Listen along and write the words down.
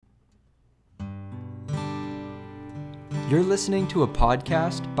You're listening to a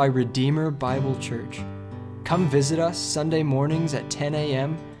podcast by Redeemer Bible Church. Come visit us Sunday mornings at 10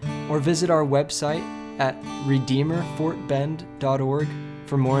 a.m. or visit our website at redeemerfortbend.org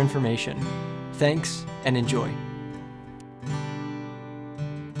for more information. Thanks and enjoy.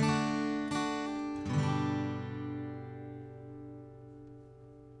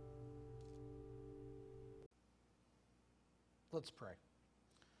 Let's pray.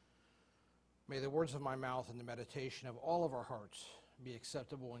 May the words of my mouth and the meditation of all of our hearts be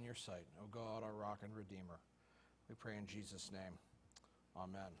acceptable in your sight, O God, our rock and redeemer. We pray in Jesus' name.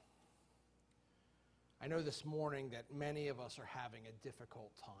 Amen. I know this morning that many of us are having a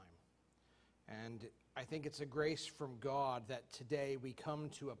difficult time. And I think it's a grace from God that today we come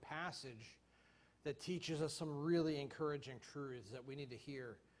to a passage that teaches us some really encouraging truths that we need to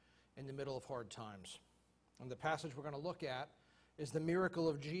hear in the middle of hard times. And the passage we're going to look at is the miracle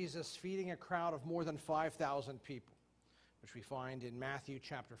of Jesus feeding a crowd of more than 5,000 people, which we find in Matthew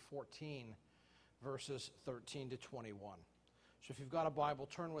chapter 14, verses 13 to 21. So if you've got a Bible,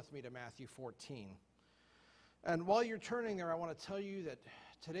 turn with me to Matthew 14. And while you're turning there, I want to tell you that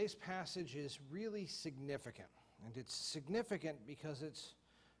today's passage is really significant. And it's significant because it's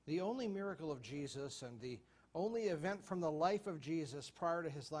the only miracle of Jesus and the only event from the life of Jesus prior to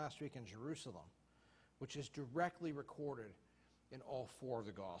his last week in Jerusalem, which is directly recorded in all four of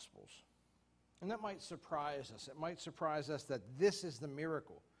the Gospels. And that might surprise us. It might surprise us that this is the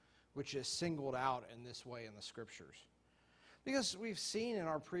miracle which is singled out in this way in the Scriptures. Because we've seen in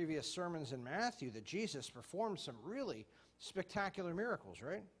our previous sermons in Matthew that Jesus performed some really spectacular miracles,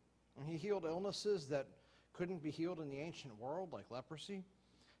 right? And he healed illnesses that couldn't be healed in the ancient world, like leprosy.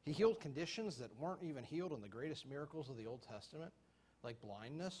 He healed conditions that weren't even healed in the greatest miracles of the Old Testament, like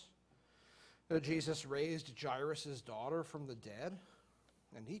blindness. Jesus raised Jairus' daughter from the dead,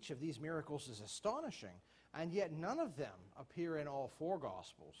 and each of these miracles is astonishing, and yet none of them appear in all four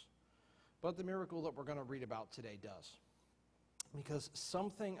Gospels. But the miracle that we're going to read about today does, because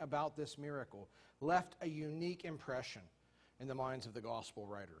something about this miracle left a unique impression in the minds of the Gospel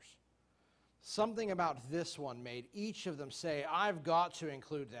writers. Something about this one made each of them say, I've got to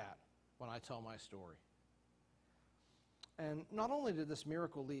include that when I tell my story. And not only did this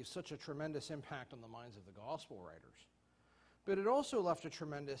miracle leave such a tremendous impact on the minds of the gospel writers, but it also left a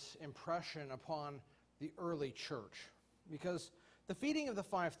tremendous impression upon the early church, because the feeding of the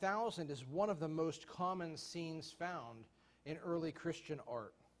 5,000 is one of the most common scenes found in early Christian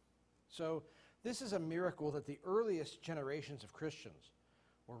art. So this is a miracle that the earliest generations of Christians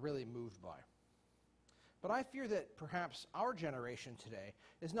were really moved by. But I fear that perhaps our generation today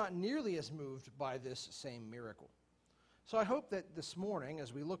is not nearly as moved by this same miracle. So I hope that this morning,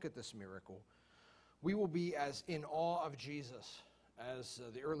 as we look at this miracle, we will be as in awe of Jesus as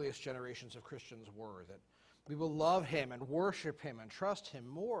the earliest generations of Christians were, that we will love him and worship him and trust him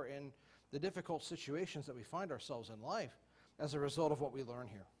more in the difficult situations that we find ourselves in life as a result of what we learn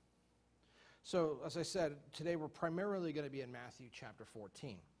here. So, as I said, today we're primarily going to be in Matthew chapter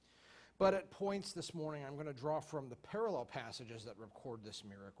 14. But at points this morning, I'm going to draw from the parallel passages that record this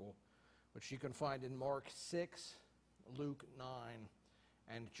miracle, which you can find in Mark 6, Luke 9,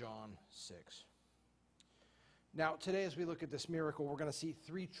 and John 6. Now, today as we look at this miracle, we're going to see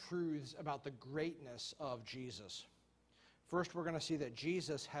three truths about the greatness of Jesus. First, we're going to see that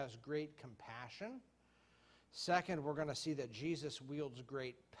Jesus has great compassion. Second, we're going to see that Jesus wields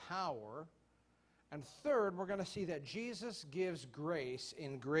great power. And third, we're going to see that Jesus gives grace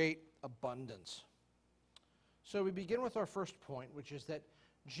in great abundance. So we begin with our first point, which is that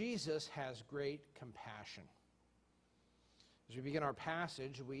Jesus has great compassion. As we begin our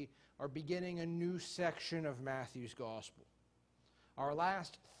passage, we are beginning a new section of Matthew's Gospel. Our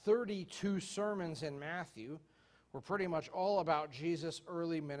last 32 sermons in Matthew were pretty much all about Jesus'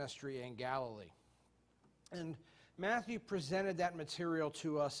 early ministry in Galilee. And Matthew presented that material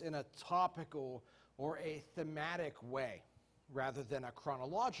to us in a topical or a thematic way, rather than a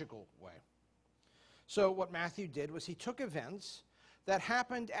chronological way. So what Matthew did was he took events that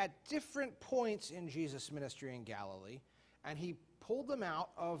happened at different points in Jesus' ministry in Galilee, and he pulled them out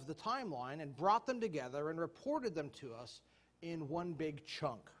of the timeline and brought them together and reported them to us in one big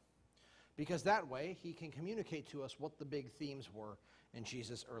chunk. Because that way, he can communicate to us what the big themes were in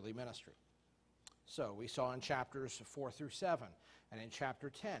Jesus' early ministry. So we saw in chapters 4 through 7, and in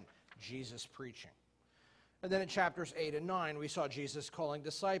chapter 10, Jesus preaching. And then in chapters 8 and 9, we saw Jesus calling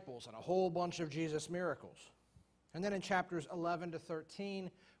disciples and a whole bunch of Jesus miracles. And then in chapters 11 to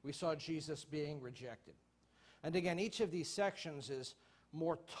 13, we saw Jesus being rejected. And again, each of these sections is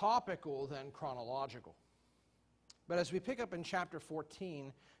more topical than chronological. But as we pick up in chapter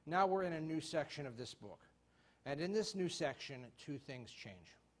 14, now we're in a new section of this book. And in this new section, two things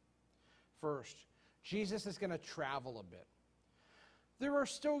change. First, Jesus is going to travel a bit. There are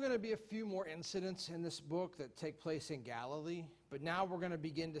still going to be a few more incidents in this book that take place in Galilee, but now we're going to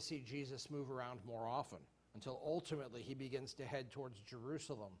begin to see Jesus move around more often until ultimately he begins to head towards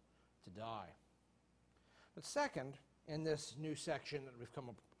Jerusalem to die. But second, in this new section that we've come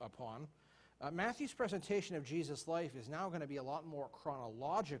upon, Matthew's presentation of Jesus' life is now going to be a lot more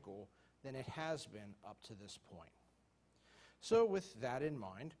chronological than it has been up to this point. So with that in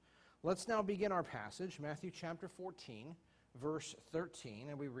mind, let's now begin our passage, Matthew chapter 14, verse 13,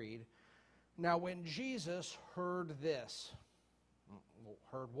 and we read, "Now when Jesus heard this," well,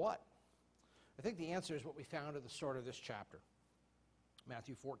 heard what? I think the answer is what we found at the start of this chapter.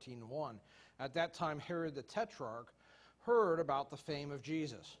 Matthew 14:1. "At that time Herod the Tetrarch heard about the fame of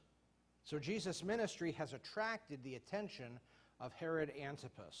Jesus." So Jesus' ministry has attracted the attention of Herod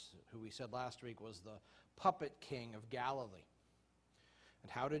Antipas, who we said last week was the puppet king of Galilee.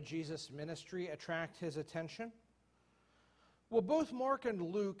 And how did Jesus' ministry attract his attention? Well, both Mark and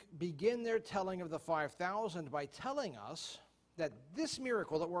Luke begin their telling of the 5,000 by telling us that this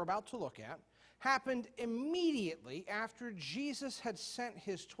miracle that we're about to look at happened immediately after Jesus had sent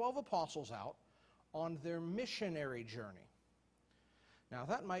his 12 apostles out on their missionary journey. Now,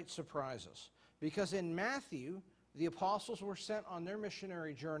 that might surprise us, because in Matthew, the apostles were sent on their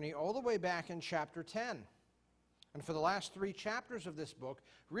missionary journey all the way back in chapter 10. And for the last 3 chapters of this book,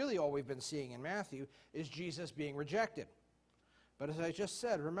 really all we've been seeing in Matthew is Jesus being rejected. But as I just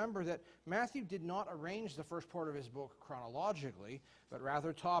said, remember that Matthew did not arrange the first part of his book chronologically, but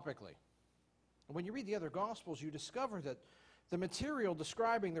rather topically. And when you read the other Gospels, you discover that the material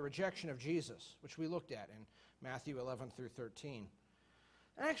describing the rejection of Jesus, which we looked at in Matthew 11 through 13,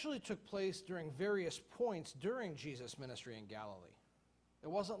 actually took place during various points during Jesus' ministry in Galilee. It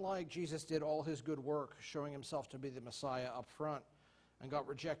wasn't like Jesus did all his good work, showing himself to be the Messiah up front, and got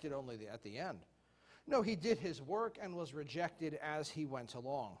rejected only at the end. No, he did his work and was rejected as he went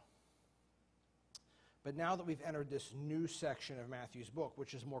along. But now that we've entered this new section of Matthew's book,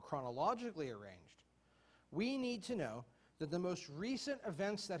 which is more chronologically arranged, we need to know that the most recent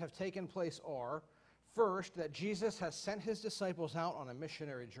events that have taken place are, first, that Jesus has sent his disciples out on a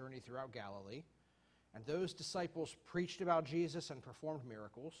missionary journey throughout Galilee, and those disciples preached about Jesus and performed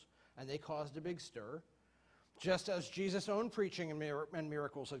miracles, and they caused a big stir, just as Jesus' own preaching and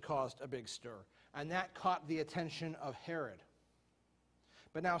miracles had caused a big stir, and that caught the attention of Herod.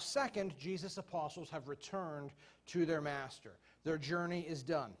 But now, second, Jesus' apostles have returned to their master. Their journey is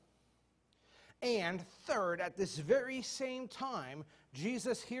done. And third, at this very same time,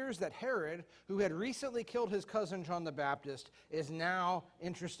 Jesus hears that Herod, who had recently killed his cousin John the Baptist, is now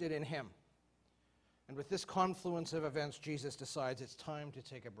interested in him. And with this confluence of events, Jesus decides it's time to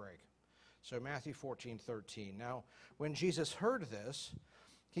take a break. So Matthew 14:13. "Now, when Jesus heard this,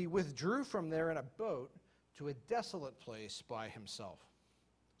 he withdrew from there in a boat to a desolate place by himself."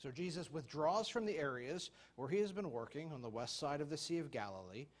 So Jesus withdraws from the areas where he has been working on the west side of the Sea of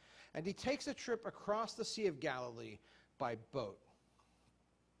Galilee, and he takes a trip across the Sea of Galilee by boat.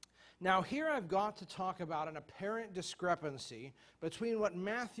 Now, here I've got to talk about an apparent discrepancy between what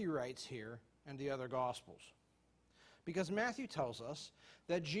Matthew writes here and the other Gospels. Because Matthew tells us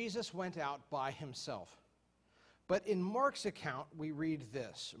that Jesus went out by himself. But in Mark's account, we read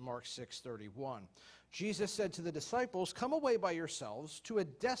this, Mark 6:31. "Jesus said to the disciples, 'Come away by yourselves to a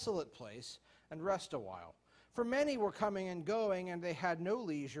desolate place and rest a while. For many were coming and going, and they had no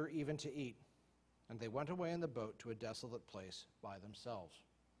leisure even to eat. And they went away in the boat to a desolate place by themselves.'"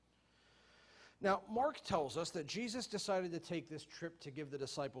 Now, Mark tells us that Jesus decided to take this trip to give the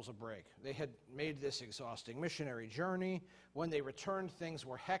disciples a break. They had made this exhausting missionary journey. When they returned, things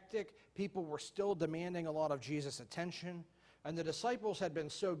were hectic. People were still demanding a lot of Jesus' attention. And the disciples had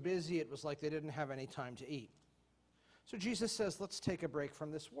been so busy, it was like they didn't have any time to eat. So Jesus says, let's take a break from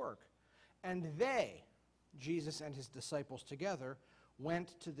this work. And they, Jesus and his disciples together,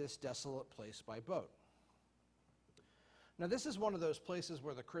 went to this desolate place by boat. Now, this is one of those places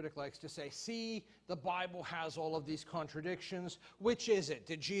where the critic likes to say, see, the Bible has all of these contradictions. Which is it?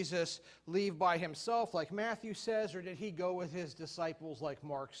 Did Jesus leave by himself, like Matthew says, or did he go with his disciples, like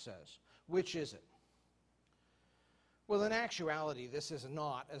Mark says? Which is it? Well, in actuality, this is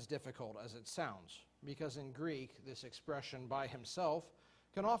not as difficult as it sounds, because in Greek, this expression by himself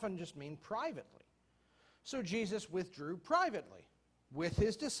can often just mean privately. So Jesus withdrew privately with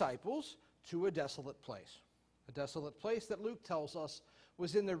his disciples to a desolate place. A desolate place that Luke tells us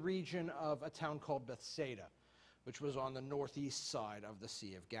was in the region of a town called Bethsaida, which was on the northeast side of the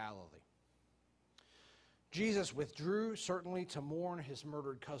Sea of Galilee. Jesus withdrew, certainly, to mourn his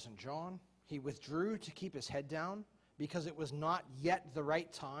murdered cousin John. He withdrew to keep his head down because it was not yet the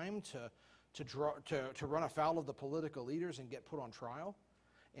right time to run afoul of the political leaders and get put on trial.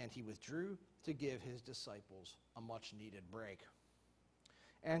 And he withdrew to give his disciples a much-needed break.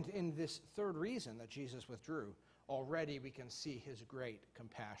 And in this third reason that Jesus withdrew, already we can see his great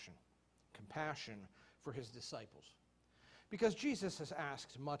compassion for his disciples. Because Jesus has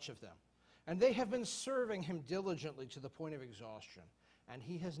asked much of them, and they have been serving him diligently to the point of exhaustion, and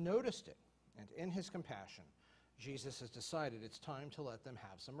he has noticed it. And in his compassion, Jesus has decided it's time to let them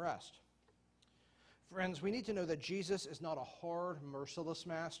have some rest. Friends, we need to know that Jesus is not a hard, merciless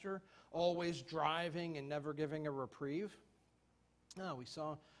master, always driving and never giving a reprieve. No, we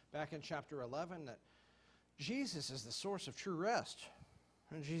saw back in chapter 11 that Jesus is the source of true rest.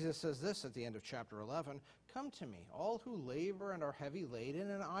 And Jesus says this at the end of chapter 11, "Come to me, all who labor and are heavy laden,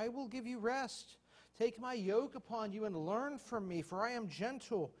 and I will give you rest. Take my yoke upon you and learn from me, for I am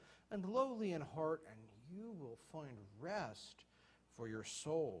gentle and lowly in heart, and you will find rest for your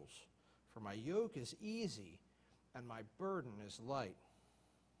souls. For my yoke is easy and my burden is light."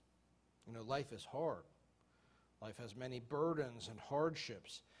 You know, life is hard. Life has many burdens and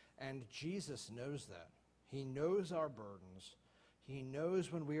hardships, and Jesus knows that. He knows our burdens. He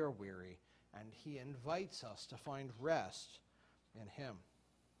knows when we are weary, and he invites us to find rest in him.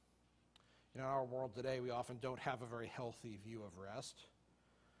 You know, in our world today, we often don't have a very healthy view of rest.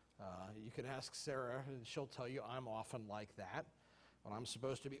 You can ask Sarah, and she'll tell you I'm often like that. When I'm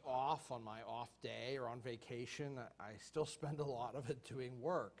supposed to be off on my off day or on vacation, I still spend a lot of it doing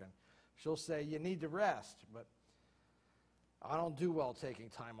work. And she'll say, "You need to rest," but I don't do well taking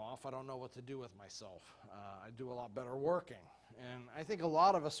time off. I don't know what to do with myself. I do a lot better working. And I think a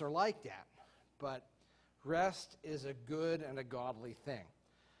lot of us are like that. But rest is a good and a godly thing.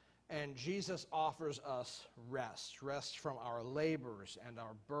 And Jesus offers us rest from our labors and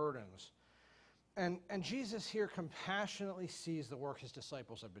our burdens. And Jesus here compassionately sees the work his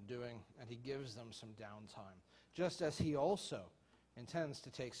disciples have been doing, and he gives them some downtime, just as he also intends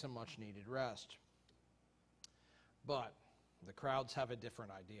to take some much-needed rest. But the crowds have a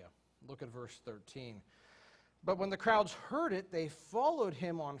different idea. Look at verse 13. "But when the crowds heard it, they followed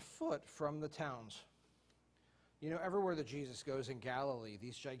him on foot from the towns." You know, everywhere that Jesus goes in Galilee,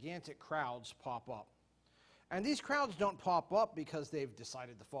 these gigantic crowds pop up. And these crowds don't pop up because they've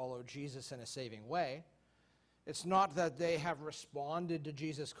decided to follow Jesus in a saving way. It's not that they have responded to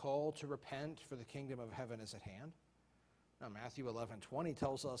Jesus' call to repent, for the kingdom of heaven is at hand. Now, Matthew 11:20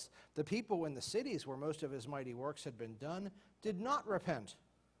 tells us the people in the cities where most of his mighty works had been done did not repent.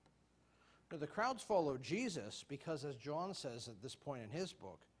 Now, the crowds followed Jesus because, as John says at this point in his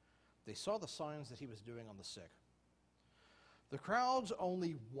book, they saw the signs that he was doing on the sick. The crowds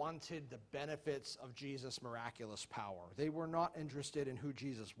only wanted the benefits of Jesus' miraculous power. They were not interested in who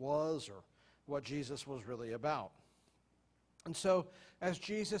Jesus was or what Jesus was really about. And so, as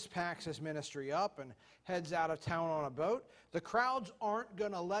Jesus packs his ministry up and heads out of town on a boat, the crowds aren't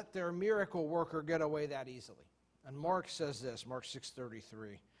going to let their miracle worker get away that easily. And Mark says this, Mark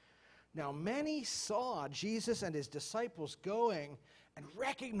 6:33. "Now many saw Jesus and his disciples going and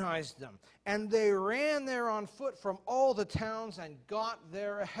recognized them, and they ran there on foot from all the towns and got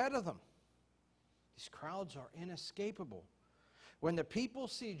there ahead of them." These crowds are inescapable. When the people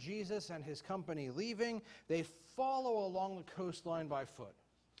see Jesus and his company leaving, they follow along the coastline by foot,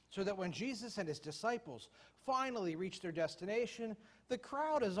 so that when Jesus and his disciples finally reach their destination, the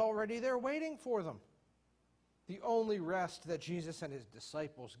crowd is already there waiting for them. The only rest that Jesus and his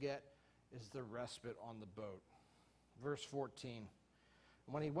disciples get is the respite on the boat. Verse 14.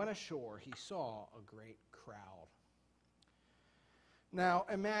 "When he went ashore, he saw a great crowd." Now,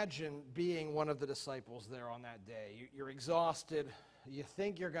 imagine being one of the disciples there on that day. You're exhausted. You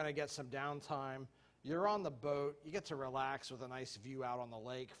think you're going to get some downtime. You're on the boat. You get to relax with a nice view out on the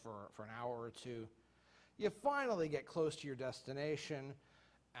lake for an hour or two. You finally get close to your destination,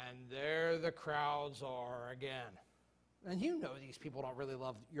 and there the crowds are again. And you know these people don't really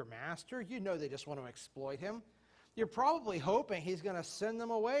love your master. You know they just want to exploit him. You're probably hoping he's going to send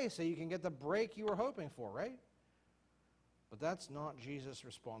them away so you can get the break you were hoping for, right? But that's not Jesus'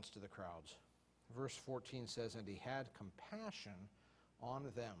 response to the crowds. Verse 14 says, "And he had compassion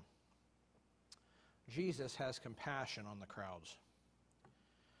on them." Jesus has compassion on the crowds.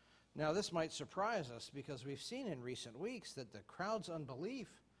 Now, this might surprise us because we've seen in recent weeks that the crowd's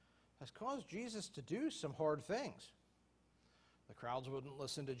unbelief has caused Jesus to do some hard things. The crowds wouldn't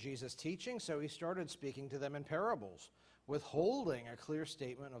listen to Jesus' teaching, so he started speaking to them in parables, withholding a clear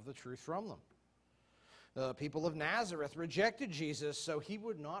statement of the truth from them. The people of Nazareth rejected Jesus, so he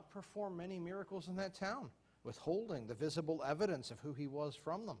would not perform many miracles in that town. withholding the visible evidence of who he was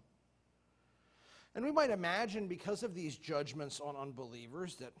from them. And we might imagine, because of these judgments on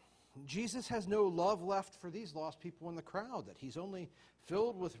unbelievers, that Jesus has no love left for these lost people in the crowd, that he's only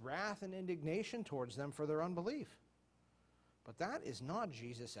filled with wrath and indignation towards them for their unbelief. But that is not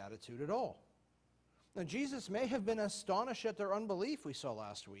Jesus' attitude at all. Now, Jesus may have been astonished at their unbelief, we saw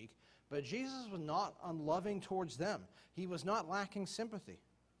last week, but Jesus was not unloving towards them. He was not lacking sympathy.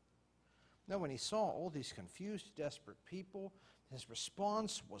 No, when he saw all these confused, desperate people, his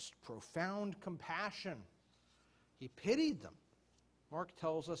response was profound compassion. He pitied them. Mark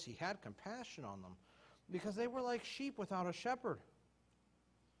tells us he had compassion on them because they were like sheep without a shepherd.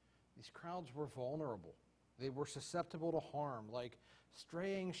 These crowds were vulnerable. They were susceptible to harm, like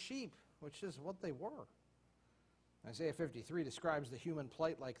straying sheep, which is what they were. Isaiah 53 describes the human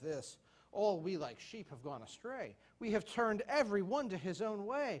plight like this: all we like sheep have gone astray. We have turned every one to his own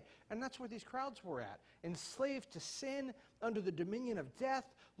way. And that's where these crowds were at, enslaved to sin, under the dominion of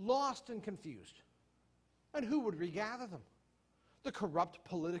death, lost and confused. And who would regather them? The corrupt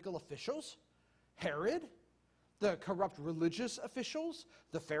political officials? Herod? The corrupt religious officials?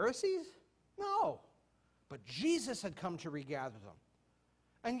 The Pharisees? No. But Jesus had come to regather them.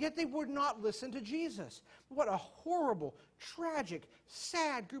 And yet they would not listen to Jesus. What a horrible, tragic,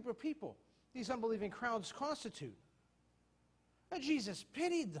 sad group of people these unbelieving crowds constitute. And Jesus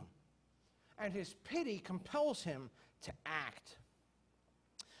pitied them. And his pity compels him to act.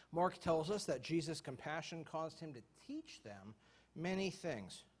 Mark tells us that Jesus' compassion caused him to teach them many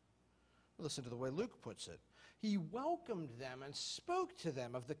things. Listen to the way Luke puts it. He welcomed them and spoke to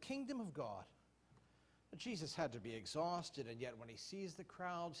them of the kingdom of God. Jesus had to be exhausted, and yet when he sees the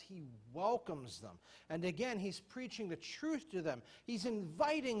crowds, he welcomes them. And again, he's preaching the truth to them. He's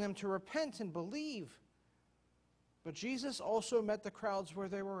inviting them to repent and believe. But Jesus also met the crowds where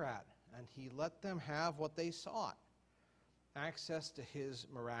they were at, and he let them have what they sought: access to his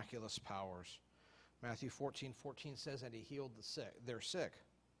miraculous powers. Matthew 14:14 says, and he healed their sick.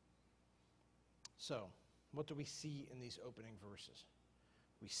 So, what do we see in these opening verses?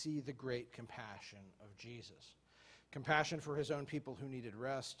 We see the great compassion of Jesus. Compassion for his own people who needed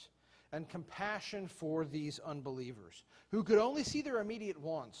rest, and compassion for these unbelievers who could only see their immediate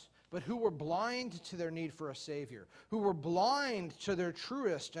wants, but who were blind to their need for a Savior, who were blind to their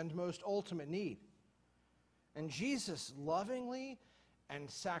truest and most ultimate need. And Jesus lovingly and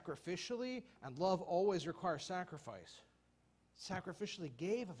sacrificially, and love always requires sacrifice, sacrificially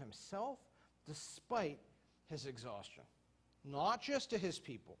gave of himself despite his exhaustion. Not just to his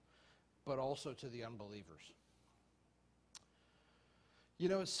people, but also to the unbelievers. You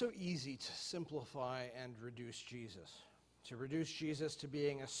know, it's so easy to simplify and reduce Jesus. To reduce Jesus to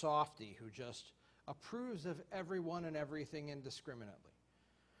being a softy who just approves of everyone and everything indiscriminately.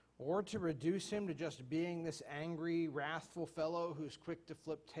 Or to reduce him to just being this angry, wrathful fellow who's quick to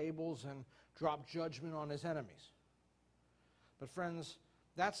flip tables and drop judgment on his enemies. But friends,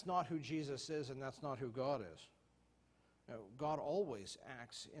 that's not who Jesus is, and that's not who God is. God always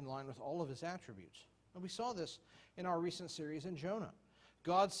acts in line with all of his attributes. And we saw this in our recent series in Jonah.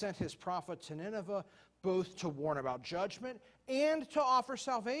 God sent his prophet to Nineveh both to warn about judgment and to offer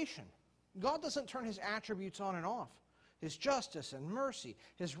salvation. God doesn't turn his attributes on and off. His justice and mercy,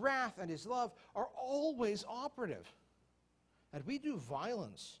 his wrath and his love are always operative. And we do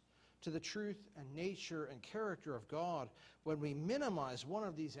violence to the truth and nature and character of God when we minimize one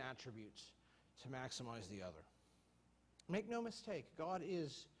of these attributes to maximize the other. Make no mistake, God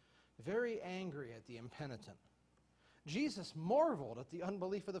is very angry at the impenitent. Jesus marveled at the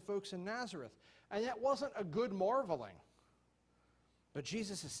unbelief of the folks in Nazareth, and that wasn't a good marveling. But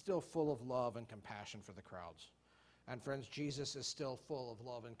Jesus is still full of love and compassion for the crowds. And friends, Jesus is still full of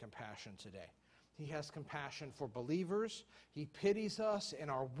love and compassion today. He has compassion for believers. He pities us in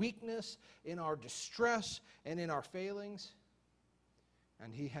our weakness, in our distress, and in our failings.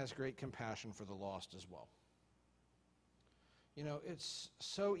 And he has great compassion for the lost as well. You know, it's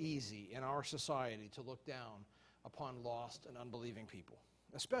so easy in our society to look down upon lost and unbelieving people,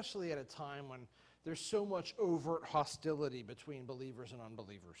 especially at a time when there's so much overt hostility between believers and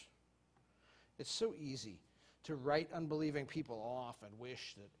unbelievers. It's so easy to write unbelieving people off and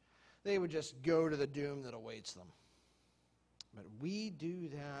wish that they would just go to the doom that awaits them. But we do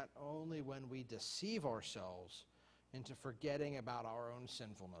that only when we deceive ourselves into forgetting about our own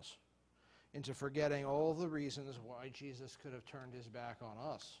sinfulness, into forgetting all the reasons why Jesus could have turned his back on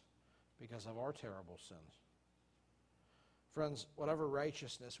us because of our terrible sins. Friends, whatever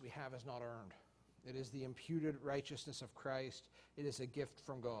righteousness we have is not earned. It is the imputed righteousness of Christ. It is a gift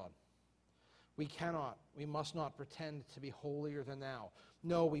from God. We must not pretend to be holier than thou.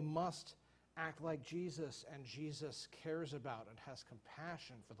 No, we must act like Jesus, and Jesus cares about and has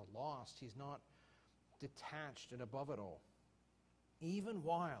compassion for the lost. He's not detached and above it all. Even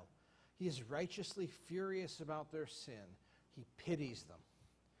while he is righteously furious about their sin, he pities them,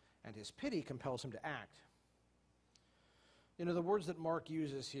 and his pity compels him to act. You know, the words that Mark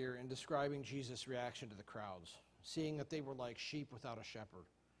uses here in describing Jesus' reaction to the crowds, seeing that they were like sheep without a shepherd.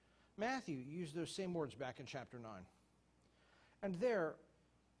 Matthew used those same words back in chapter 9. And there,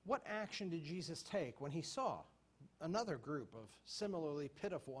 what action did Jesus take when he saw another group of similarly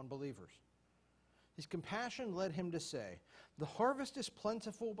pitiful unbelievers? His compassion led him to say, "The harvest is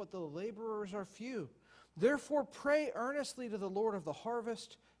plentiful, but the laborers are few. Therefore pray earnestly to the Lord of the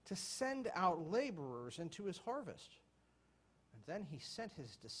harvest to send out laborers into his harvest." And then he sent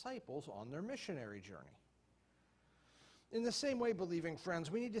his disciples on their missionary journey. In the same way, believing friends,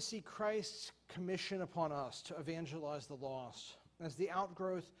 we need to see Christ's commission upon us to evangelize the lost as the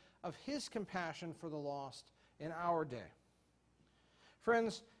outgrowth of his compassion for the lost in our day.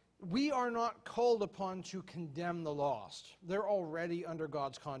 Friends, we are not called upon to condemn the lost. They're already under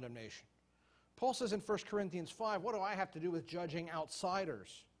God's condemnation. Paul says in 1 Corinthians 5, what do I have to do with judging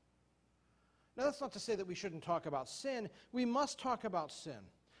outsiders? Now, that's not to say that we shouldn't talk about sin. We must talk about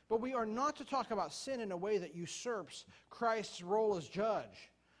sin. But we are not to talk about sin in a way that usurps Christ's role as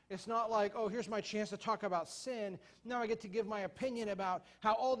judge. It's not like, oh, here's my chance to talk about sin. Now I get to give my opinion about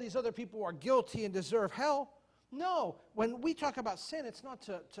how all these other people are guilty and deserve hell. No, when we talk about sin, it's not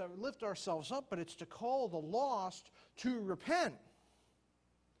to lift ourselves up, but it's to call the lost to repent.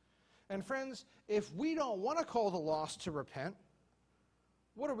 And friends, if we don't want to call the lost to repent,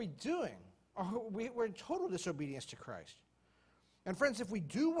 what are we doing? We're in total disobedience to Christ. And friends, if we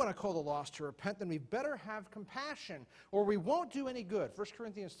do want to call the lost to repent, then we better have compassion, or we won't do any good. 1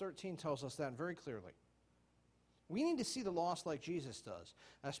 Corinthians 13 tells us that very clearly. We need to see the lost like Jesus does,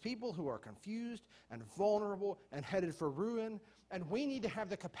 as people who are confused and vulnerable and headed for ruin, and we need to have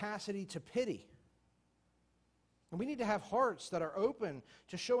the capacity to pity. And we need to have hearts that are open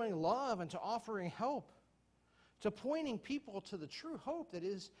to showing love and to offering help, to pointing people to the true hope that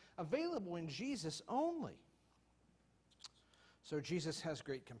is available in Jesus only. So Jesus has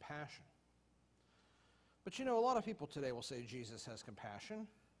great compassion. But you know, a lot of people today will say Jesus has compassion.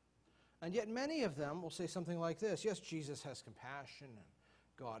 And yet many of them will say something like this: yes, Jesus has compassion and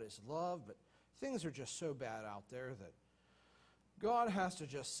God is love, but things are just so bad out there that God has to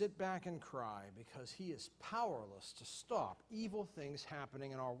just sit back and cry because he is powerless to stop evil things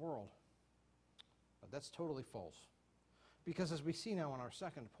happening in our world. But that's totally false. Because as we see now in our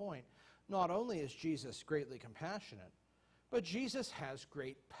second point, not only is Jesus greatly compassionate, but Jesus has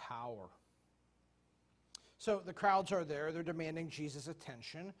great power. So the crowds are there, they're demanding Jesus'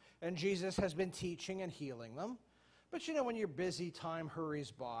 attention, and Jesus has been teaching and healing them. But you know, when you're busy, time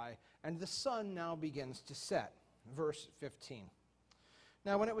hurries by, and the sun now begins to set. Verse 15.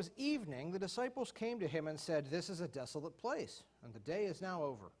 Now when it was evening, the disciples came to him and said, "This is a desolate place, and the day is now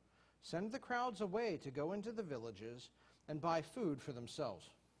over. Send the crowds away to go into the villages and buy food for themselves."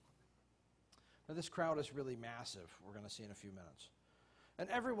 Now this crowd is really massive, we're going to see in a few minutes. And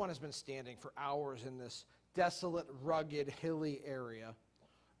everyone has been standing for hours in this desolate, rugged, hilly area.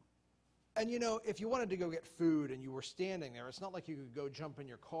 And you know, if you wanted to go get food and you were standing there, it's not like you could go jump in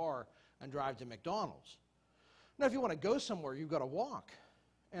your car and drive to McDonald's. Now, if you want to go somewhere, you've got to walk.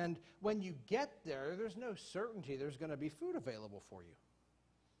 And when you get there, there's no certainty there's going to be food available for you.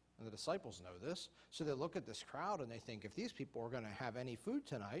 And the disciples know this, so they look at this crowd and they think, if these people are going to have any food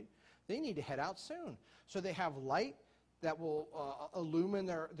tonight, they need to head out soon. So they have light that will illumine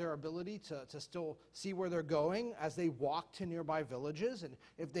their ability to still see where they're going as they walk to nearby villages. And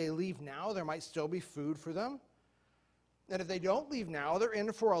if they leave now, there might still be food for them. And if they don't leave now, they're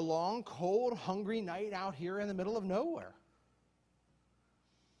in for a long, cold, hungry night out here in the middle of nowhere.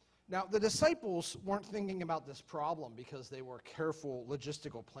 Now, the disciples weren't thinking about this problem because they were careful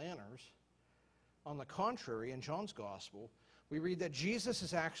logistical planners. On the contrary, in John's Gospel, we read that Jesus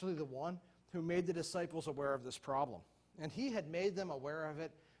is actually the one who made the disciples aware of this problem. And he had made them aware of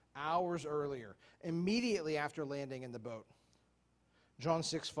it hours earlier, immediately after landing in the boat. John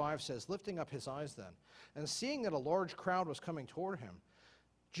 6:5 says, "Lifting up his eyes then, and seeing that a large crowd was coming toward him,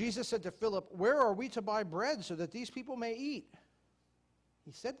 Jesus said to Philip, 'Where are we to buy bread so that these people may eat?'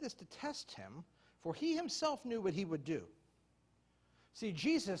 He said this to test him, for he himself knew what he would do." See,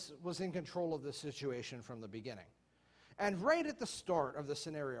 Jesus was in control of this situation from the beginning. And right at the start of the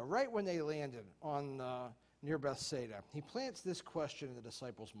scenario, right when they landed on near Bethsaida, he plants this question in the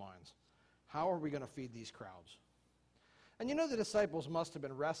disciples' minds: how are we going to feed these crowds? And you know, the disciples must have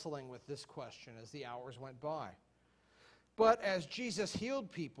been wrestling with this question as the hours went by. But as Jesus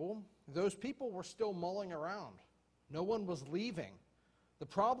healed people, those people were still mulling around. No one was leaving. The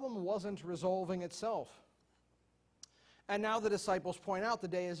problem wasn't resolving itself. And now the disciples point out the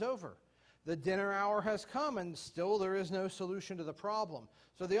day is over. The dinner hour has come, and still there is no solution to the problem.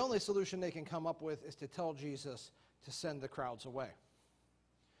 So the only solution they can come up with is to tell Jesus to send the crowds away.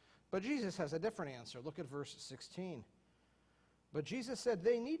 But Jesus has a different answer. Look at verse 16. But Jesus said,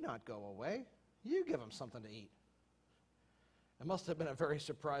 they need not go away. You give them something to eat. It must have been a very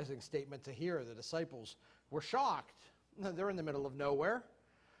surprising statement to hear. The disciples were shocked. They're in the middle of nowhere.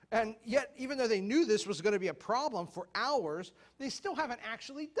 And yet, even though they knew this was going to be a problem for hours, they still haven't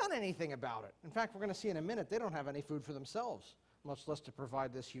actually done anything about it. In fact, we're going to see in a minute, they don't have any food for themselves, much less to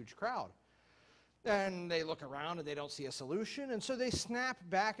provide this huge crowd. And they look around and they don't see a solution, and so they snap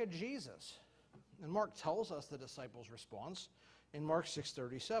back at Jesus. And Mark tells us the disciples' response in Mark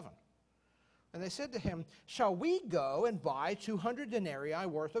 6:37. And they said to him, shall we go and buy 200 denarii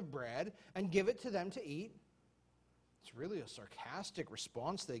worth of bread and give it to them to eat? It's really a sarcastic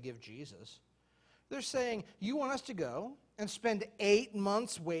response they give Jesus. They're saying, you want us to go and spend 8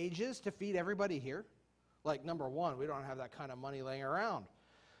 months' wages to feed everybody here? Like, number one, we don't have that kind of money laying around.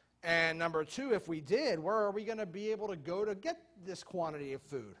 And number two, if we did, where are we going to be able to go to get this quantity of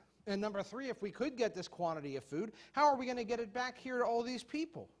food? And number three, if we could get this quantity of food, how are we going to get it back here to all these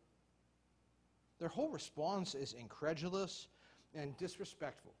people? Their whole response is incredulous and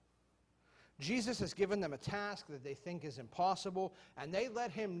disrespectful. Jesus has given them a task that they think is impossible, and they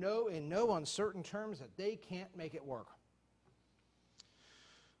let him know in no uncertain terms that they can't make it work.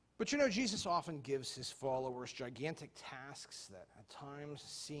 But you know, Jesus often gives his followers gigantic tasks that at times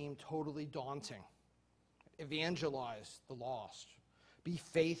seem totally daunting. Evangelize the lost. Be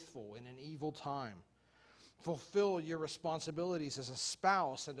faithful in an evil time. Fulfill your responsibilities as a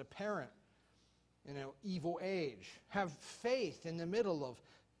spouse and a parent in an evil age. Have faith in the middle of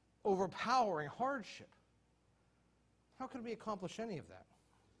overpowering hardship. How can we accomplish any of that?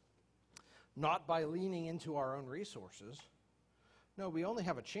 Not by leaning into our own resources. No, we only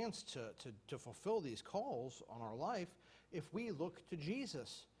have a chance to fulfill these calls on our life if we look to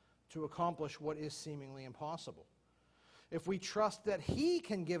Jesus to accomplish what is seemingly impossible. If we trust that he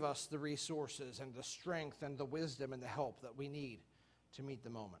can give us the resources and the strength and the wisdom and the help that we need to meet the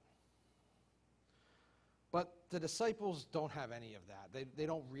moment. But the disciples don't have any of that. They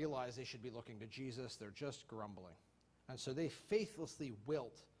don't realize they should be looking to Jesus. They're just grumbling. And so they faithlessly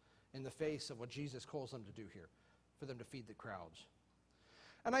wilt in the face of what Jesus calls them to do here, for them to feed the crowds.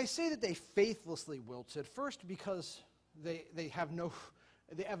 And I say that they faithlessly wilted, first because they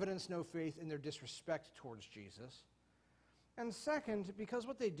evidence no faith in their disrespect towards Jesus. And second, because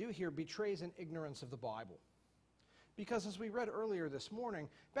what they do here betrays an ignorance of the Bible. Because as we read earlier this morning,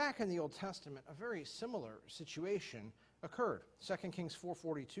 back in the Old Testament, a very similar situation occurred. 2 Kings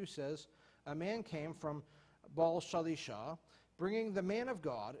 4:42 says, a man came from Baal-Shalisha, bringing the man of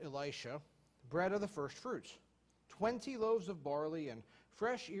God, Elisha, bread of the first fruits, 20 loaves of barley and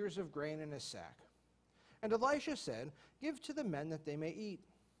fresh ears of grain in his sack. And Elisha said, give to the men that they may eat.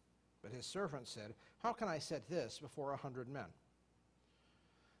 But his servant said, how can I set this before 100 men?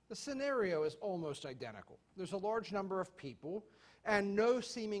 The scenario is almost identical. There's a large number of people and no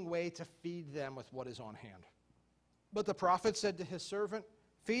seeming way to feed them with what is on hand. But the prophet said to his servant,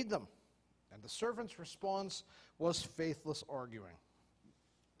 feed them. And the servant's response was faithless arguing.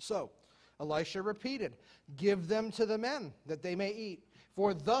 So Elisha repeated, give them to the men that they may eat.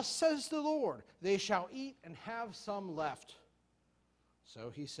 For thus says the Lord, they shall eat and have some left.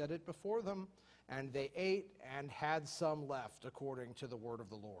 So he set it before them, and they ate and had some left, according to the word of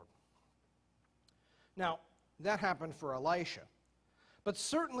the Lord. Now, that happened for Elisha. But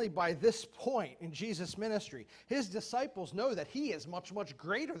certainly by this point in Jesus' ministry, his disciples know that he is much, much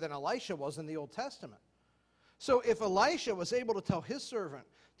greater than Elisha was in the Old Testament. So if Elisha was able to tell his servant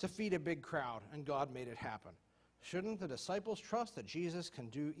to feed a big crowd, and God made it happen, shouldn't the disciples trust that Jesus can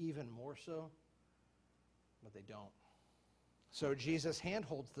do even more so? But they don't. So Jesus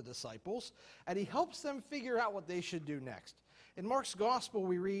handholds the disciples, and he helps them figure out what they should do next. In Mark's gospel,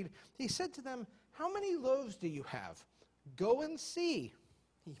 we read, he said to them, how many loaves do you have? Go and see.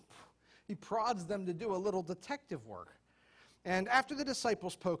 He prods them to do a little detective work. And after the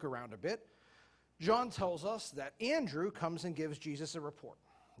disciples poke around a bit, John tells us that Andrew comes and gives Jesus a report.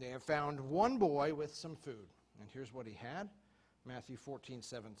 They have found one boy with some food. And here's what he had. Matthew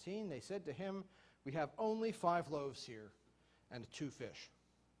 14:17. They said to him, we have only 5 loaves here and 2 fish.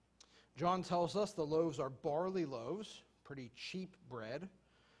 John tells us the loaves are barley loaves, pretty cheap bread.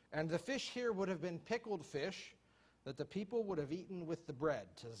 And the fish here would have been pickled fish that the people would have eaten with the bread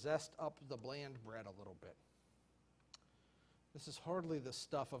to zest up the bland bread a little bit. This is hardly the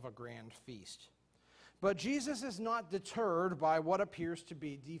stuff of a grand feast. But Jesus is not deterred by what appears to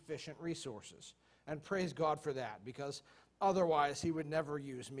be deficient resources. And praise God for that, because otherwise he would never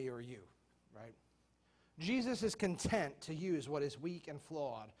use me or you, right? Jesus is content to use what is weak and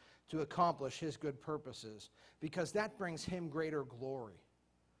flawed to accomplish his good purposes, because that brings him greater glory.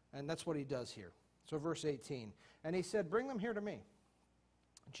 And that's what he does here. So verse 18, and he said, bring them here to me.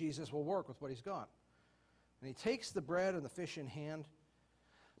 Jesus will work with what he's got. And he takes the bread and the fish in hand.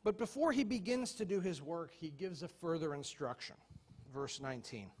 But before he begins to do his work, he gives a further instruction. Verse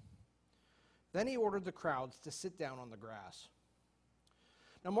 19. Then he ordered the crowds to sit down on the grass.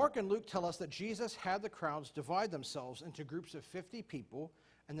 Now Mark and Luke tell us that Jesus had the crowds divide themselves into groups of 50 people,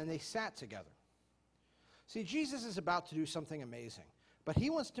 and then they sat together. See, Jesus is about to do something amazing, but he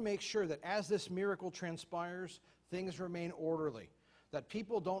wants to make sure that as this miracle transpires, things remain orderly, that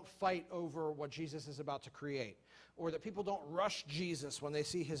people don't fight over what Jesus is about to create, or that people don't rush Jesus when they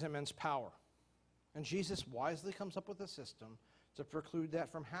see his immense power. And Jesus wisely comes up with a system to preclude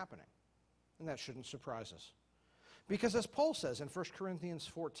that from happening. And that shouldn't surprise us. Because as Paul says in 1 Corinthians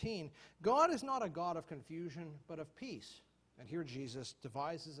 14, God is not a God of confusion, but of peace. And here Jesus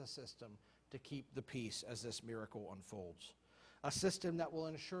devises a system to keep the peace as this miracle unfolds. A system that will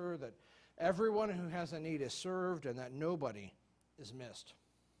ensure that everyone who has a need is served and that nobody is missed.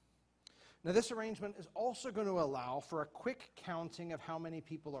 Now this arrangement is also going to allow for a quick counting of how many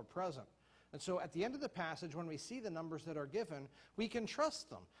people are present. And so at the end of the passage, when we see the numbers that are given, we can trust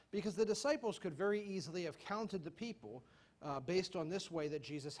them, because the disciples could very easily have counted the people based on this way that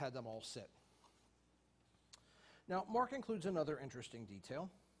Jesus had them all sit. Now, Mark includes another interesting detail.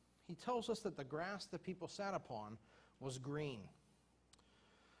 He tells us that the grass the people sat upon was green.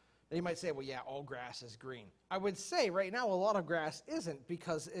 Now you might say, well, yeah, all grass is green. I would say right now a lot of grass isn't,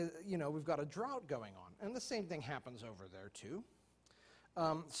 because we've got a drought going on. And the same thing happens over there too.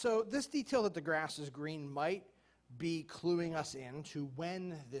 So this detail that the grass is green might be cluing us in to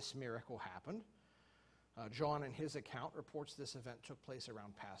when this miracle happened. John, in his account, reports this event took place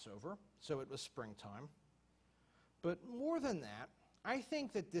around Passover, so it was springtime. But more than that, I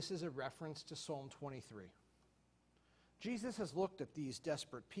think that this is a reference to Psalm 23. Jesus has looked at these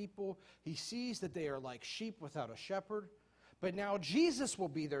desperate people. He sees that they are like sheep without a shepherd. But now Jesus will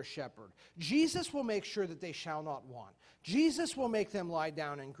be their shepherd. Jesus will make sure that they shall not want. Jesus will make them lie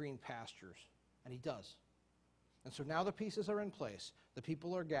down in green pastures. And he does. And so now the pieces are in place. The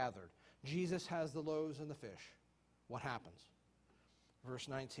people are gathered. Jesus has the loaves and the fish. What happens? Verse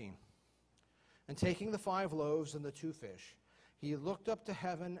 19. And taking the 5 loaves and the 2 fish, he looked up to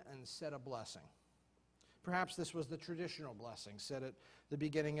heaven and said a blessing. Perhaps this was the traditional blessing said at the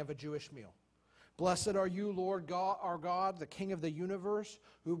beginning of a Jewish meal. Blessed are you, Lord God, our God, the King of the universe,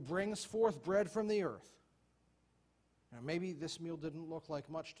 who brings forth bread from the earth. Now, maybe this meal didn't look like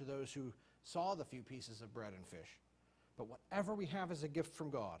much to those who saw the few pieces of bread and fish. But whatever we have is a gift from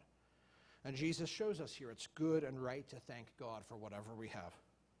God. And Jesus shows us here it's good and right to thank God for whatever we have.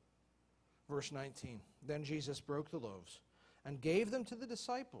 Verse 19, then Jesus broke the loaves and gave them to the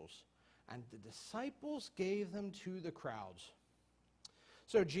disciples, and the disciples gave them to the crowds.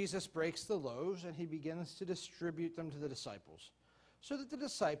 So Jesus breaks the loaves and he begins to distribute them to the disciples, so that the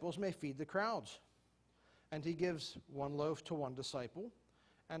disciples may feed the crowds. And he gives 1 loaf to one disciple,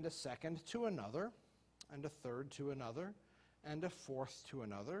 and a second to another, and a third to another, and a fourth to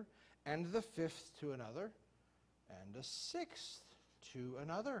another, and the 5th to another, and a 6th to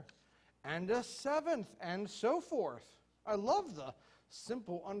another, and a 7th, and so forth. I love the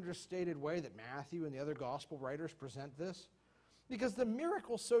simple, understated way that Matthew and the other gospel writers present this, because the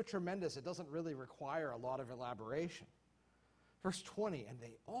miracle's so tremendous it doesn't really require a lot of elaboration. Verse 20, and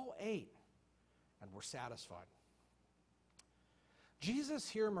they all ate and were satisfied. Jesus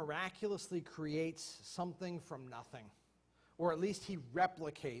here miraculously creates something from nothing, or at least he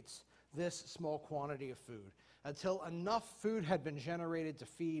replicates this small quantity of food until enough food had been generated to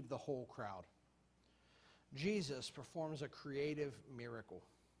feed the whole crowd. Jesus performs a creative miracle.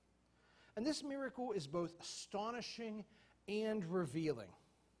 And this miracle is both astonishing and revealing,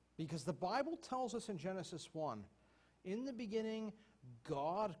 because the Bible tells us in Genesis 1, in the beginning,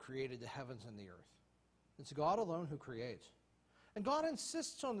 God created the heavens and the earth. It's God alone who creates. And God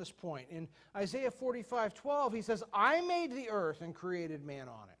insists on this point. In Isaiah 45:12, he says, I made the earth and created man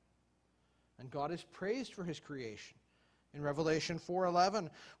on it. And God is praised for his creation. In Revelation 4:11,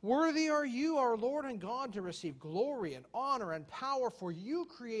 worthy are you, our Lord and God, to receive glory and honor and power, for you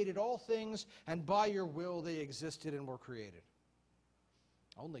created all things, and by your will they existed and were created.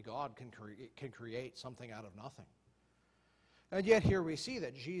 Only God can create something out of nothing. And yet here we see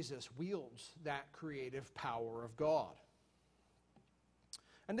that Jesus wields that creative power of God.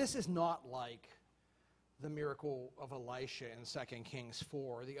 And this is not like the miracle of Elisha in 2 Kings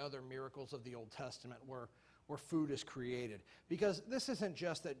 4, or the other miracles of the Old Testament where food is created. Because this isn't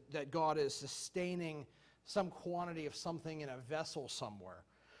just that God is sustaining some quantity of something in a vessel somewhere.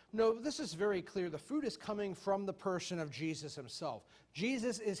 No, this is very clear. The food is coming from the person of Jesus himself.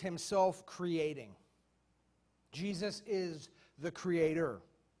 Jesus is himself creating. Jesus is the creator.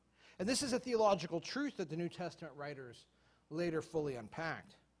 And this is a theological truth that the New Testament writers later fully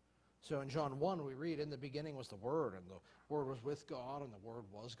unpacked. So in John 1 we read, "In the beginning was the Word, and the Word was with God, and the Word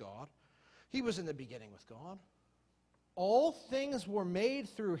was God. He was in the beginning with God. All things were made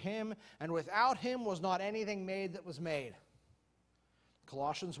through him, and without him was not anything made that was made."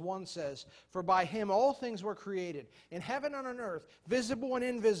 Colossians 1 says, "For by him all things were created, in heaven and on earth, visible and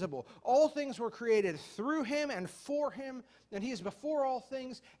invisible. All things were created through him and for him, and he is before all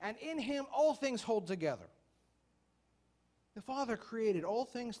things, and in him all things hold together." The Father created all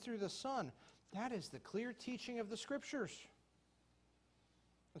things through the Son. That is the clear teaching of the Scriptures.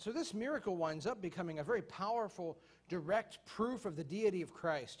 And so this miracle winds up becoming a very powerful, direct proof of the deity of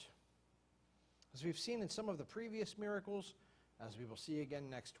Christ. As we've seen in some of the previous miracles, as we will see again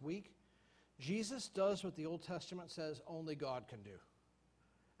next week, Jesus does what the Old Testament says only God can do.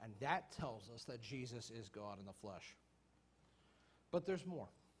 And that tells us that Jesus is God in the flesh. But there's more.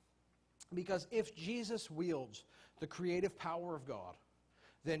 Because if Jesus wields the creative power of God,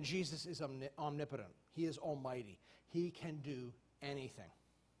 then Jesus is omnipotent. He is almighty. He can do anything.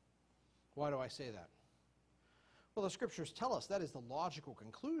 Why do I say that? Well, the Scriptures tell us that is the logical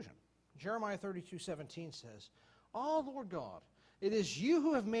conclusion. Jeremiah 32:17 says, "Ah, Lord God, it is you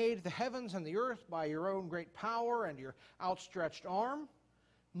who have made the heavens and the earth by your own great power and your outstretched arm.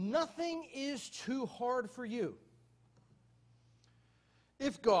 Nothing is too hard for you."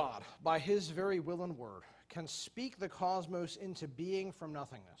 If God, by his very will and word, can speak the cosmos into being from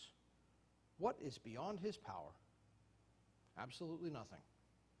nothingness, what is beyond his power? Absolutely nothing.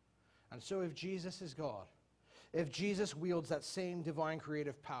 And so if Jesus is God, if Jesus wields that same divine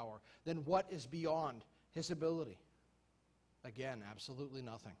creative power, then what is beyond his ability? Again, absolutely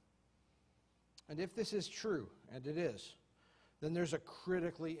nothing. And if this is true, and it is, then there's a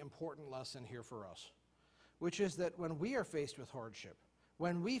critically important lesson here for us, which is that when we are faced with hardship,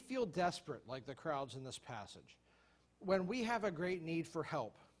 when we feel desperate like the crowds in this passage, when we have a great need for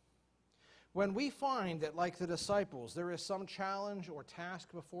help, when we find that, like the disciples, there is some challenge or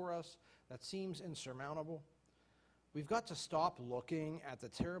task before us that seems insurmountable, we've got to stop looking at the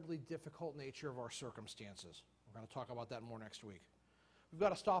terribly difficult nature of our circumstances. We're going to talk about that more next week. We've got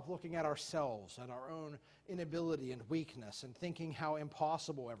to stop looking at ourselves and our own inability and weakness and thinking how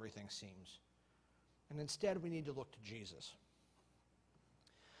impossible everything seems. And instead, we need to look to Jesus.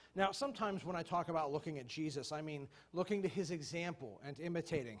 Now, sometimes when I talk about looking at Jesus, I mean looking to his example and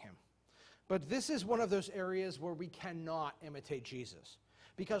imitating him. But this is one of those areas where we cannot imitate Jesus,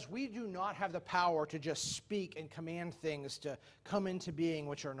 because we do not have the power to just speak and command things to come into being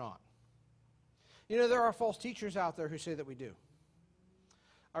which are not. You know, there are false teachers out there who say that we do.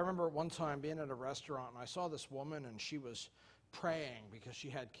 I remember one time being at a restaurant, and I saw this woman, and she was praying because she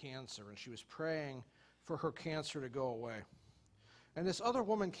had cancer, and she was praying for her cancer to go away. And this other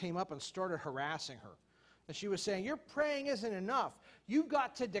woman came up and started harassing her. And she was saying, "Your praying isn't enough. You've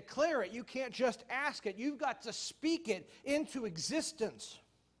got to declare it. You can't just ask it. You've got to speak it into existence."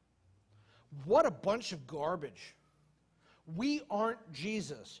 What a bunch of garbage. We aren't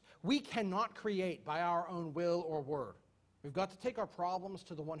Jesus. We cannot create by our own will or word. We've got to take our problems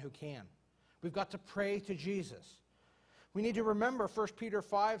to the one who can. We've got to pray to Jesus. We need to remember 1 Peter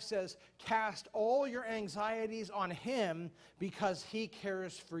 5 says, "Cast all your anxieties on him because he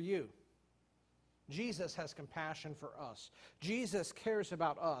cares for you." Jesus has compassion for us. Jesus cares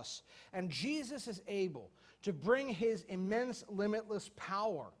about us. And Jesus is able to bring his immense, limitless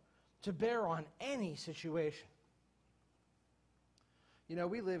power to bear on any situation. You know,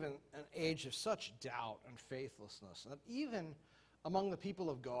 we live in an age of such doubt and faithlessness that even among the people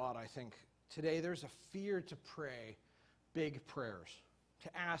of God, I think, today there's a fear to pray big prayers,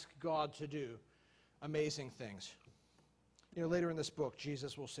 to ask God to do amazing things. You know, later in this book,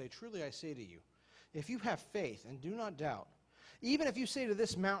 Jesus will say, "Truly I say to you, if you have faith and do not doubt, even if you say to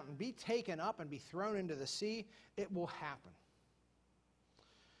this mountain, 'Be taken up and be thrown into the sea,' it will happen."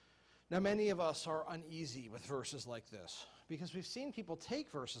 Now, many of us are uneasy with verses like this because we've seen people take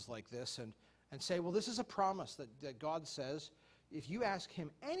verses like this and say, well, this is a promise that God says if you ask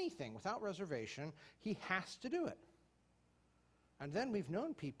him anything without reservation, he has to do it. And then we've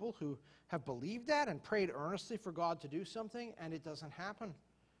known people who have believed that and prayed earnestly for God to do something, and it doesn't happen.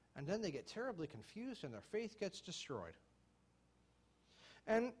 And then they get terribly confused and their faith gets destroyed.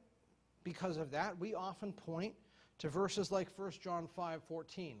 And because of that, we often point to verses like 1 John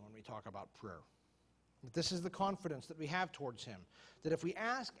 5:14 when we talk about prayer. But this is the confidence that we have towards him, that if we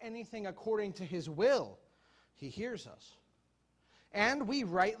ask anything according to his will, he hears us. And we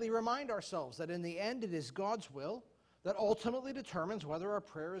rightly remind ourselves that in the end it is God's will that ultimately determines whether our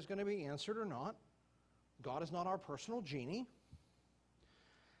prayer is going to be answered or not. God is not our personal genie.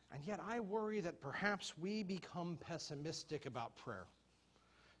 And yet I worry that perhaps we become pessimistic about prayer.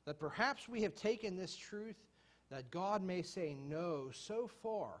 That perhaps we have taken this truth that God may say no so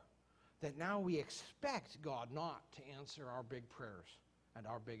far that now we expect God not to answer our big prayers and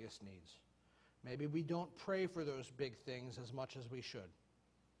our biggest needs. Maybe we don't pray for those big things as much as we should.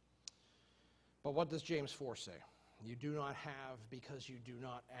 But what does James 4 say? You do not have because you do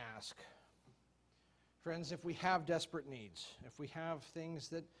not ask. Friends, if we have desperate needs, if we have things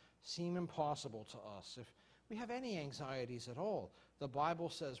that seem impossible to us, if we have any anxieties at all, the Bible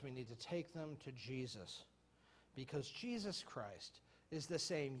says we need to take them to Jesus, because Jesus Christ is the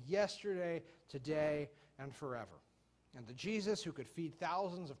same yesterday, today, and forever. And the Jesus who could feed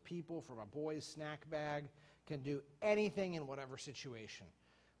thousands of people from a boy's snack bag can do anything in whatever situation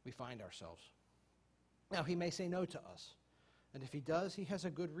we find ourselves. Now, he may say no to us. And if he does, he has a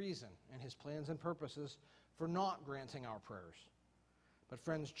good reason in his plans and purposes for not granting our prayers. But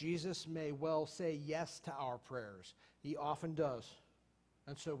friends, Jesus may well say yes to our prayers. He often does.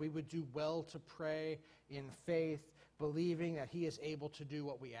 And so we would do well to pray in faith, believing that he is able to do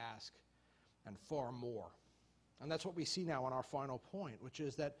what we ask and far more. And that's what we see now in our final point, which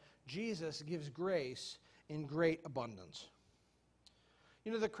is that Jesus gives grace in great abundance.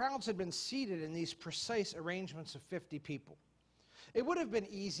 You know, the crowds had been seated in these precise arrangements of 50 people. It would have been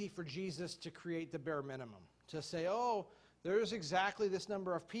easy for Jesus to create the bare minimum, to say, oh, there's exactly this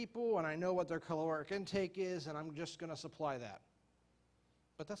number of people, and I know what their caloric intake is, and I'm just going to supply that.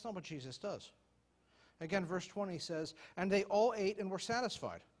 But that's not what Jesus does. Again, verse 20 says, and they all ate and were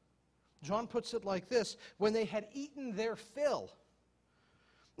satisfied. John puts it like this, when they had eaten their fill.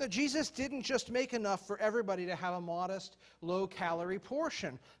 Now, Jesus didn't just make enough for everybody to have a modest, low-calorie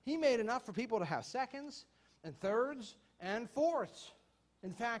portion. He made enough for people to have seconds and thirds and fourths.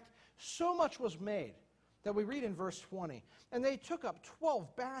 In fact, so much was made that we read in verse 20, and they took up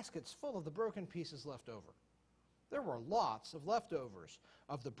 12 baskets full of the broken pieces left over. There were lots of leftovers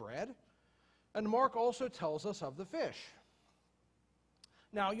of the bread, and Mark also tells us of the fish.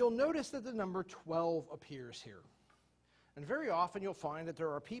 Now, you'll notice that the number 12 appears here. And very often you'll find that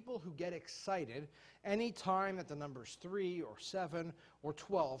there are people who get excited any time that the numbers 3 or 7 or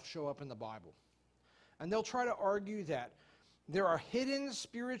 12 show up in the Bible. And they'll try to argue that there are hidden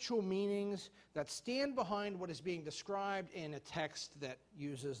spiritual meanings that stand behind what is being described in a text that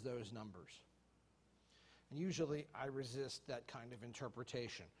uses those numbers. And usually I resist that kind of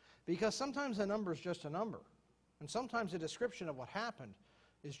interpretation, because sometimes a number is just a number, and sometimes a description of what happened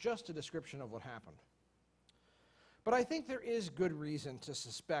is just a description of what happened. But I think there is good reason to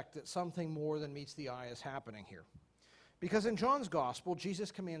suspect that something more than meets the eye is happening here. Because in John's Gospel,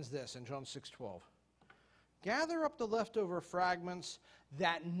 Jesus commands this in John 6:12. Gather up the leftover fragments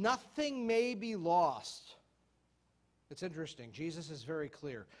that nothing may be lost. It's interesting. Jesus is very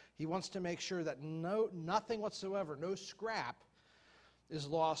clear. He wants to make sure that nothing whatsoever, no scrap, is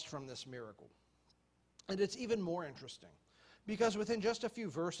lost from this miracle. And it's even more interesting, because within just a few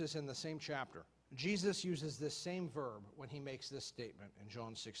verses in the same chapter, Jesus uses this same verb when he makes this statement in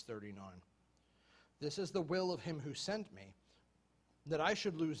John 6:39. This is the will of him who sent me, that I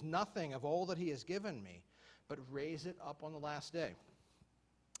should lose nothing of all that he has given me, but raise it up on the last day.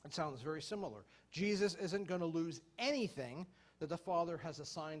 It sounds very similar. Jesus isn't going to lose anything that the Father has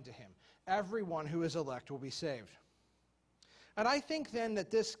assigned to him. Everyone who is elect will be saved. And I think then that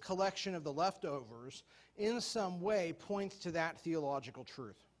this collection of the leftovers in some way points to that theological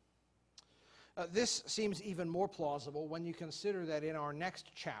truth. This seems even more plausible when you consider that in our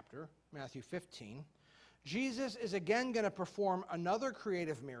next chapter, Matthew 15, Jesus is again going to perform another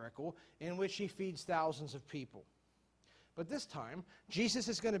creative miracle in which he feeds thousands of people. But this time, Jesus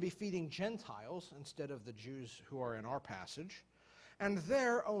is going to be feeding Gentiles instead of the Jews who are in our passage. And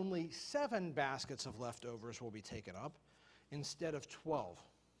there, only 7 baskets of leftovers will be taken up instead of 12.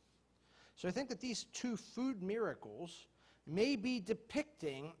 So I think that these two food miracles may be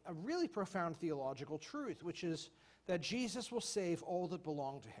depicting a really profound theological truth, which is that Jesus will save all that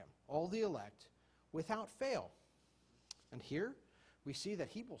belong to him, all the elect, without fail. And here we see that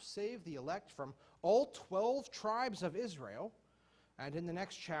he will save the elect from all 12 tribes of Israel, and in the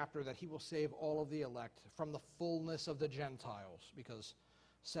next chapter that he will save all of the elect from the fullness of the Gentiles, because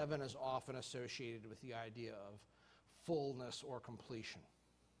 7 is often associated with the idea of fullness or completion.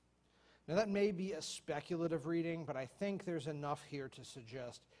 Now that may be a speculative reading, but I think there's enough here to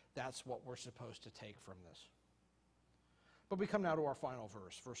suggest that's what we're supposed to take from this. But we come now to our final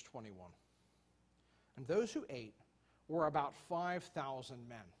verse, verse 21. And those who ate were about 5,000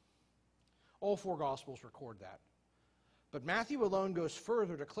 men. All four Gospels record that. But Matthew alone goes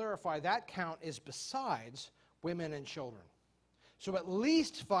further to clarify that count is besides women and children. So at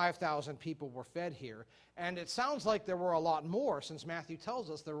least 5,000 people were fed here, and it sounds like there were a lot more, since Matthew tells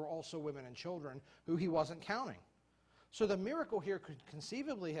us there were also women and children who he wasn't counting. So the miracle here could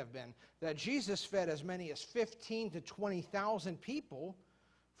conceivably have been that Jesus fed as many as 15 to 20,000 people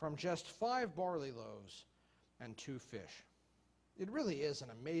from just 5 barley loaves and 2 fish. It really is an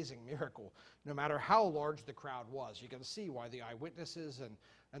amazing miracle, no matter how large the crowd was. You can see why the eyewitnesses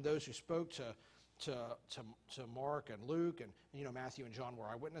and those who spoke to Mark and Luke and Matthew and John were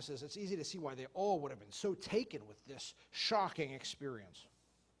eyewitnesses. It's easy to see why they all would have been so taken with this shocking experience.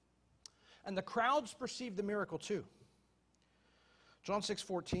 And the crowds perceived the miracle too. John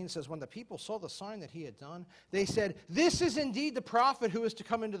 6:14 says, when the people saw the sign that he had done, they said, "This is indeed the prophet who is to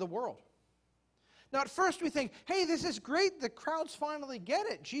come into the world." Now at first we think, hey, this is great, the crowds finally get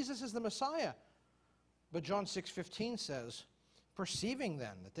it. Jesus is the Messiah. But John 6:15 says, perceiving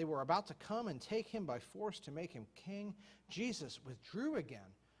then that they were about to come and take him by force to make him king, Jesus withdrew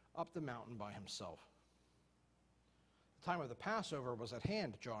again up the mountain by himself. The time of the Passover was at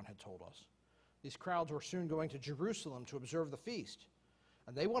hand, John had told us. These crowds were soon going to Jerusalem to observe the feast.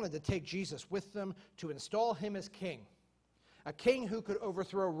 And they wanted to take Jesus with them to install him as king. A king who could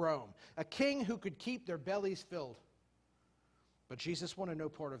overthrow Rome. A king who could keep their bellies filled. But Jesus wanted no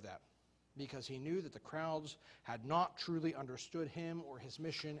part of that, because he knew that the crowds had not truly understood him or his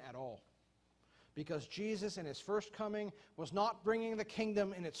mission at all. Because Jesus in his first coming was not bringing the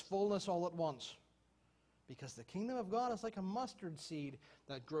kingdom in its fullness all at once. Because the kingdom of God is like a mustard seed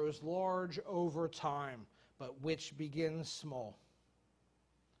that grows large over time, but which begins small.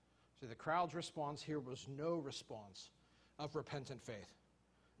 So the crowd's response here was no response of repentant faith.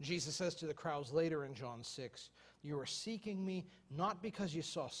 Jesus says to the crowds later in John 6, "You are seeking me not because you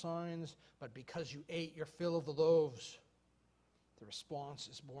saw signs, but because you ate your fill of the loaves." The response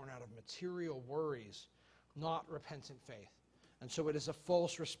is born out of material worries, not repentant faith. And so it is a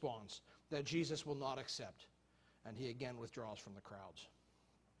false response that Jesus will not accept. And he again withdraws from the crowds.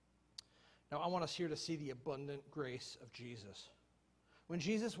 Now I want us here to see the abundant grace of Jesus. When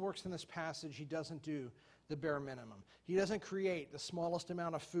Jesus works in this passage, he doesn't do the bare minimum. He doesn't create the smallest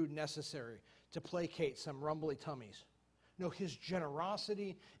amount of food necessary to placate some rumbly tummies. No, his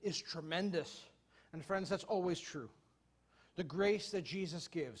generosity is tremendous. And friends, that's always true. The grace that Jesus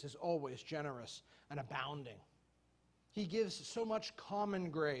gives is always generous and abounding. He gives so much common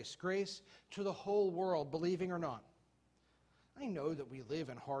grace, grace to the whole world, believing or not. I know that we live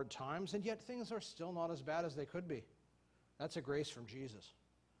in hard times, and yet things are still not as bad as they could be. That's a grace from Jesus.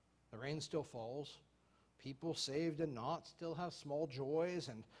 The rain still falls. People saved and not still have small joys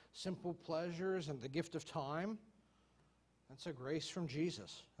and simple pleasures and the gift of time. That's a grace from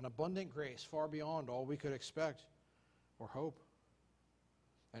Jesus, an abundant grace far beyond all we could expect or hope.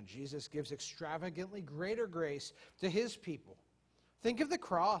 And Jesus gives extravagantly greater grace to his people. Think of the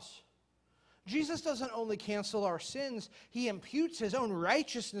cross. Jesus doesn't only cancel our sins, he imputes his own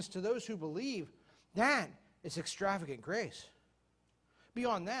righteousness to those who believe. That is extravagant grace.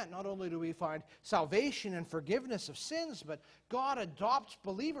 Beyond that, not only do we find salvation and forgiveness of sins, but God adopts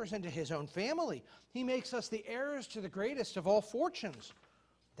believers into his own family. He makes us the heirs to the greatest of all fortunes.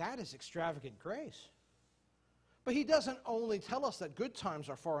 That is extravagant grace. But he doesn't only tell us that good times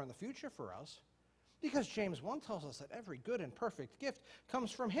are far in the future for us, because James 1 tells us that every good and perfect gift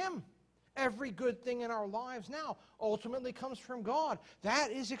comes from him. Every good thing in our lives now ultimately comes from God.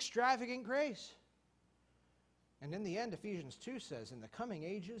 That is extravagant grace. And in the end, Ephesians 2 says, in the coming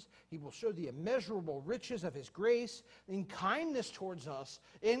ages, he will show the immeasurable riches of his grace in kindness towards us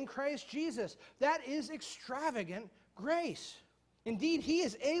in Christ Jesus. That is extravagant grace. Indeed, he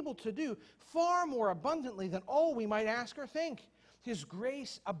is able to do far more abundantly than all we might ask or think. His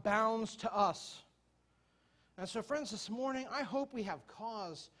grace abounds to us. And so, friends, this morning, I hope we have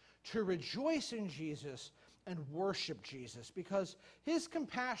cause to rejoice in Jesus and worship Jesus, because his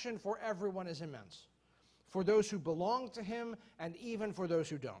compassion for everyone is immense, for those who belong to him and even for those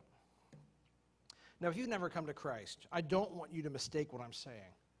who don't. Now, if you've never come to Christ, I don't want you to mistake what I'm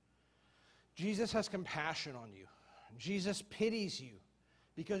saying. Jesus has compassion on you. Jesus pities you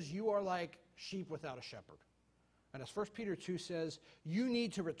because you are like sheep without a shepherd. And as 1 Peter 2 says, you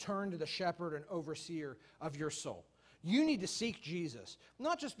need to return to the shepherd and overseer of your soul. You need to seek Jesus,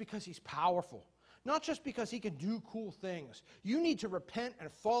 not just because he's powerful, Not just because he can do cool things. You need to repent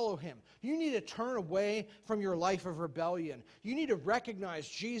and follow him. You need to turn away from your life of rebellion. You need to recognize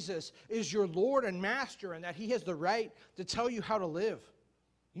Jesus is your Lord and Master and that he has the right to tell you how to live.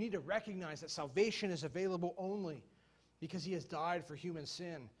 You need to recognize that salvation is available only because he has died for human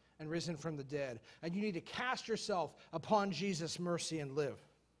sin and risen from the dead. And you need to cast yourself upon Jesus' mercy and live.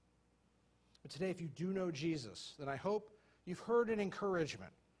 But today, if you do know Jesus, then I hope you've heard an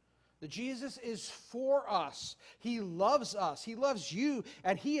encouragement that Jesus is for us. He loves us. He loves you,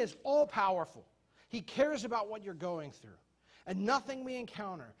 and he is all-powerful. He cares about what you're going through. And nothing we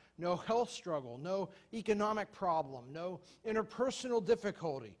encounter, no health struggle, no economic problem, no interpersonal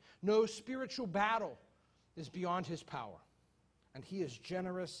difficulty, no spiritual battle is beyond his power. And he is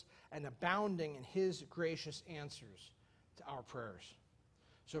generous and abounding in his gracious answers to our prayers.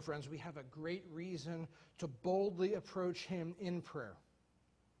 So, friends, we have a great reason to boldly approach him in prayer.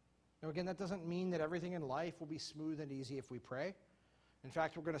 Now, again, that doesn't mean that everything in life will be smooth and easy if we pray. In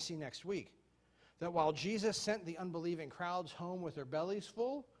fact, we're going to see next week that while Jesus sent the unbelieving crowds home with their bellies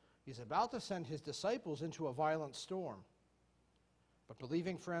full, he's about to send his disciples into a violent storm. But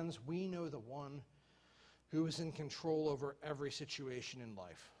believing friends, we know the one who is in control over every situation in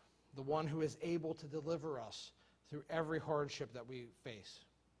life, the one who is able to deliver us through every hardship that we face.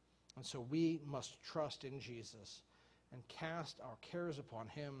 And so we must trust in Jesus and cast our cares upon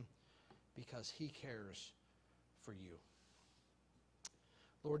him because he cares for you.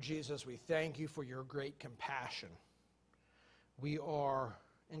 Lord Jesus, we thank you for your great compassion. We are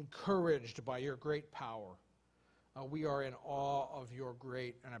encouraged by your great power. We are in awe of your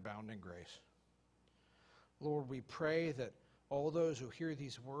great and abounding grace. Lord, we pray that all those who hear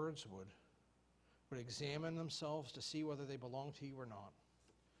these words would examine themselves to see whether they belong to you or not.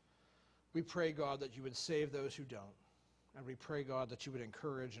 We pray, God, that you would save those who don't. And we pray, God, that you would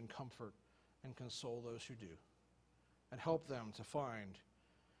encourage and comfort and console those who do. And help them to find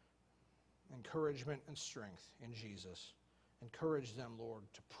encouragement and strength in Jesus. Encourage them, Lord,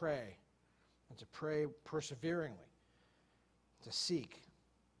 to pray and to pray perseveringly, to seek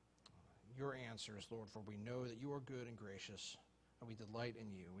your answers, Lord, for we know that you are good and gracious, and we delight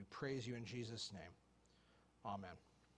in you. We praise you in Jesus' name. Amen.